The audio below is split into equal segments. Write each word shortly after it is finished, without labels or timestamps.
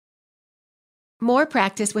More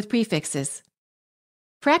practice with prefixes.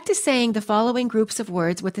 Practice saying the following groups of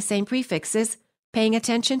words with the same prefixes, paying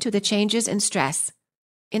attention to the changes in stress.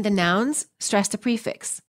 In the nouns, stress the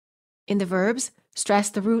prefix. In the verbs, stress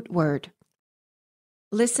the root word.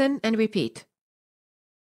 Listen and repeat.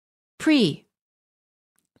 Pre,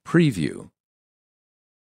 Preview.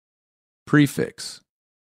 Prefix.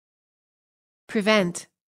 prevent,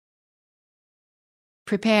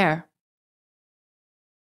 prepare,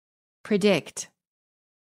 predict,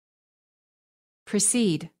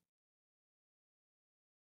 proceed,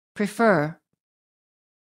 prefer,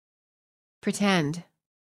 pretend,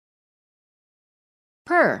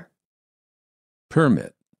 per,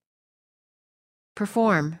 Permit.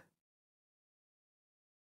 perform,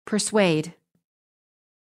 persuade,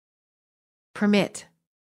 permit,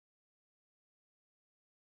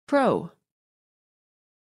 pro,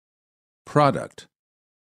 Product.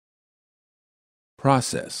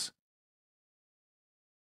 Process.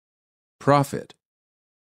 Profit.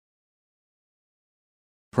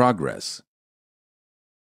 Progress.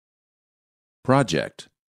 Project.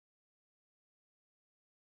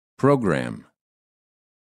 Program.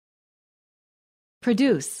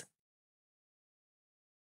 produce,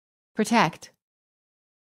 protect,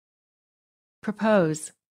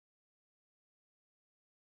 propose,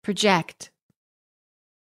 project,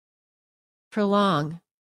 prolong,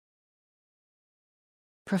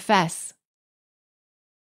 profess,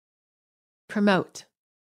 promote,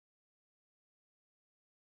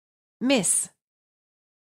 miss,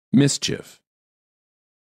 Mischief.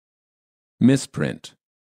 Misprint.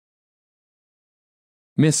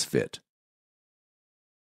 Misfit.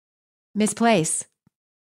 misplace,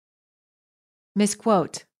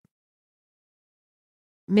 misquote,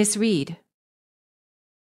 misread,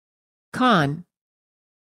 con,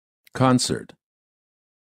 Concert.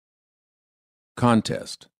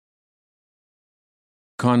 Contest.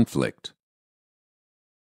 Conflict.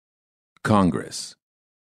 Congress.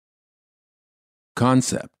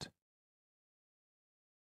 Concept.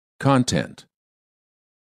 Content.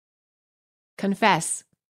 confess,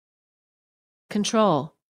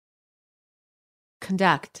 control,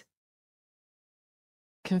 conduct,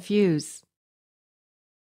 confuse,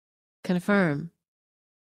 confirm,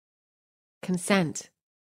 consent,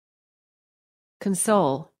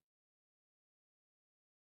 console,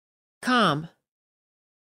 calm,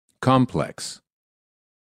 Complex.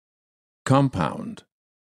 Compound.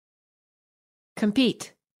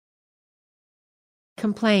 compete,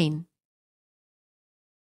 complain,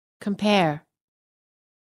 compare,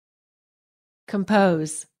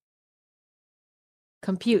 compose,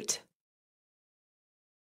 compute,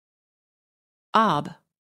 ob,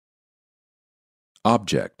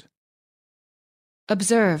 Object.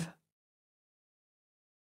 observe,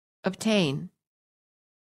 obtain,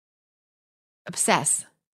 obsess,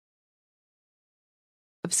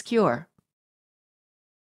 obscure,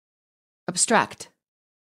 obstruct,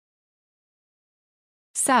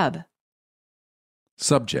 sub,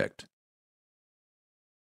 Subject.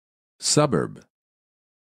 Suburb.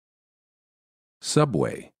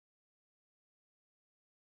 Subway.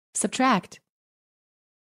 subtract,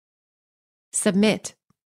 submit,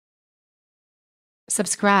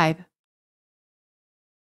 subscribe,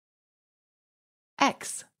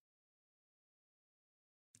 X,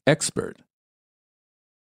 Expert.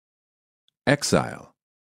 Exile.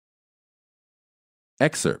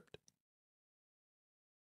 Excerpt.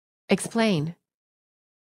 explain,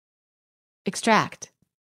 extract,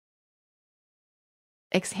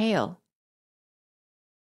 exhale,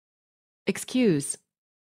 excuse,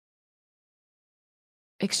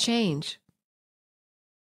 exchange,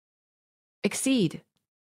 exceed,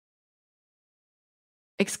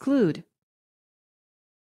 exclude,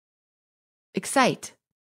 excite,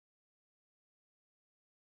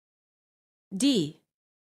 D,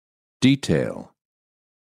 Detail.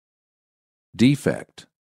 Defect.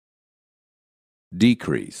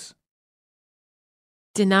 Decrease.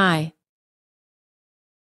 deny,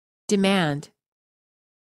 demand,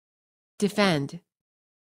 defend,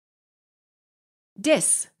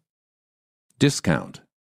 Discount.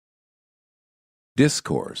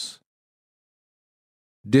 Discourse.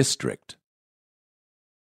 District.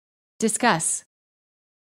 discuss,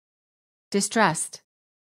 distrust,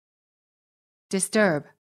 disturb,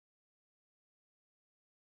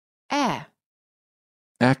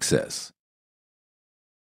 Access.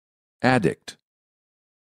 Addict.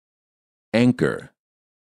 Anchor.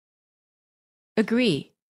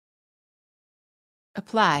 agree,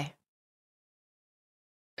 apply,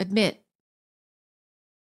 admit,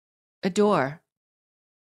 adore,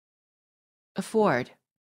 afford,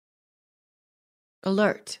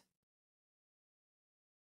 alert,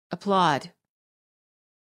 applaud,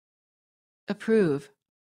 approve,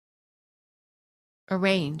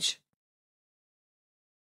 arrange,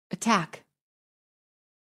 attack.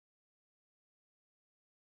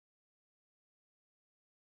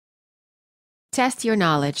 Test your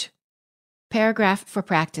knowledge. Paragraph for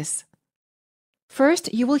practice.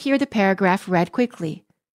 First, you will hear the paragraph read quickly.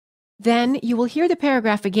 Then, you will hear the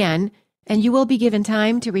paragraph again, and you will be given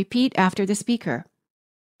time to repeat after the speaker.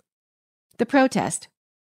 The protest.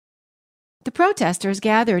 The protesters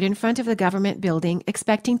gathered in front of the government building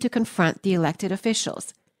expecting to confront the elected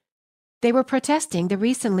officials. They were protesting the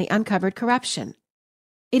recently uncovered corruption.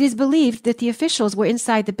 It is believed that the officials were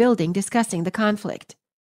inside the building discussing the conflict.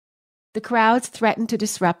 The crowds threatened to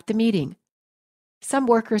disrupt the meeting. Some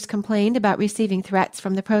workers complained about receiving threats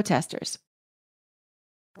from the protesters.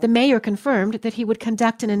 The mayor confirmed that he would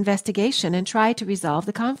conduct an investigation and try to resolve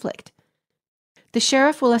the conflict. The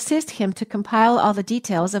sheriff will assist him to compile all the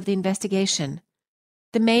details of the investigation.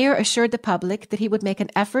 The mayor assured the public that he would make an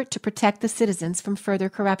effort to protect the citizens from further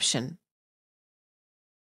corruption.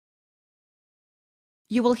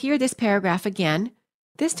 You will hear this paragraph again.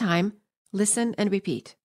 This time, listen and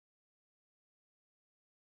repeat.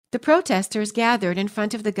 The protesters gathered in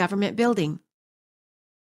front of the government building,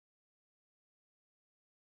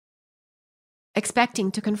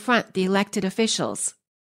 expecting to confront the elected officials.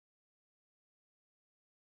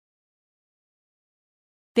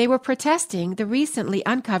 They were protesting the recently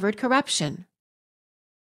uncovered corruption.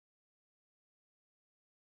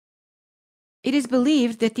 It is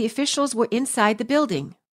believed that the officials were inside the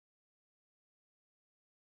building,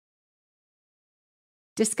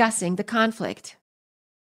 discussing the conflict.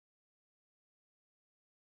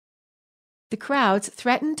 The crowds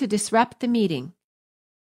threatened to disrupt the meeting.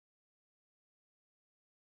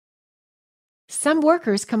 Some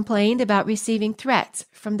workers complained about receiving threats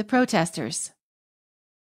from the protesters.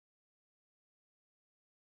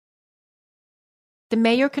 The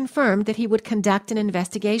mayor confirmed that he would conduct an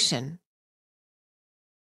investigation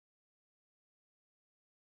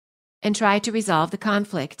and try to resolve the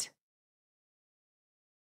conflict.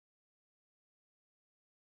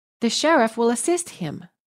 The sheriff will assist him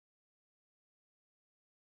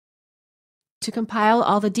to compile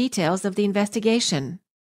all the details of the investigation.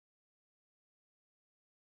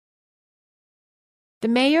 The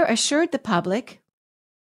mayor assured the public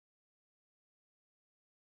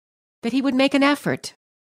that he would make an effort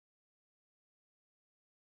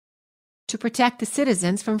to protect the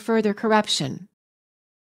citizens from further corruption.